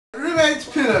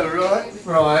Thomsons Pillow, right?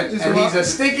 Right. And he's a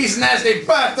stinky, nasty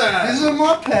bastard. These are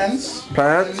my pants.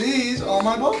 Pants? And these are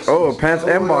my boxes. Oh, pants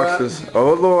and boxes.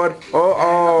 Oh, Lord.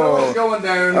 Oh, It's going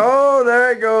down. Oh,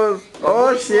 there it goes.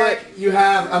 Oh, Looks shit. like you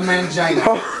have a mangina.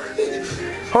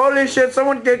 Holy shit,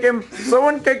 someone kick him.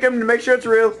 Someone kick him to make sure it's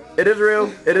real. It is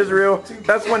real. It is real.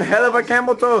 That's one hell of a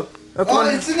camel toe. That's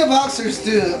one. It's in the boxers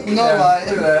too. No lie.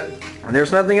 Look at that.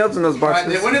 There's nothing else in those boxes.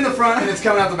 Alright, it went in the front and it's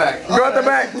coming out the back. Go out the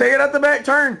back. Take it out the back.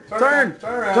 Turn. Turn.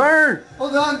 Turn.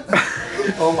 Hold on.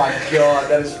 Oh my god,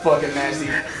 that is fucking nasty.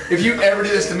 If you ever do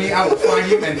this to me, I will find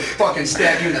you and fucking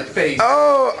stab you in the face.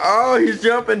 Oh, he's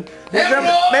jumping. He's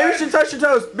jumping. Maybe you should touch your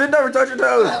toes. Bend over, touch your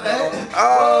toes.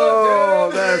 Oh,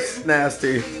 that's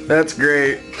nasty. That's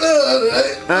great.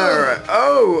 Alright.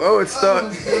 Oh, it's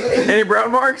stuck. Any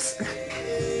brown marks?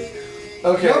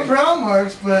 Okay. No brown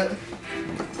marks, but...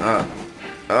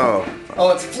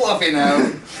 Oh, it's fluffy now.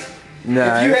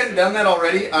 Nice. If you hadn't done that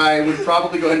already, I would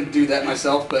probably go ahead and do that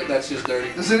myself, but that's just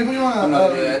dirty. Does anybody want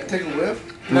to take a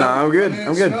whiff? No, I'm good. I mean,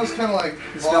 I'm good. It smells kind of like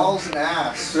balls and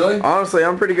ass. Really? Honestly,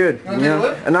 I'm pretty good. You wanna take a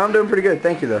whiff? And I'm doing pretty good.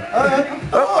 Thank you, though.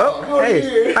 How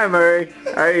Hey. Hi, Murray.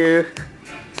 How are you?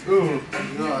 Ooh,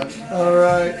 God.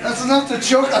 Alright. That's enough to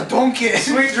choke a donkey.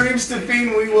 Sweet dreams,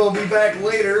 Stephine. We will be back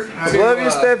later. Love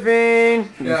you, Stephine.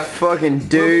 Yeah. You fucking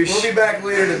douche. We'll be back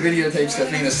later to videotape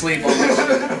Stephine asleep on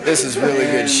this. This is really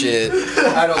good shit.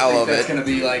 I don't think love that's it. going to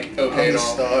be like okay at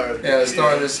all. Star. Yeah, the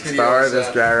star of this video Star is of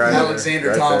this guy right here. Alexander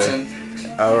Right Thompson.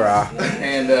 Alright.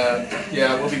 And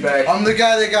yeah, we'll be back I'm the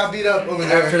guy that got beat up over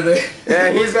there. after the.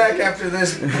 Yeah, he's back after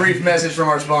this brief message from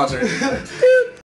our sponsor.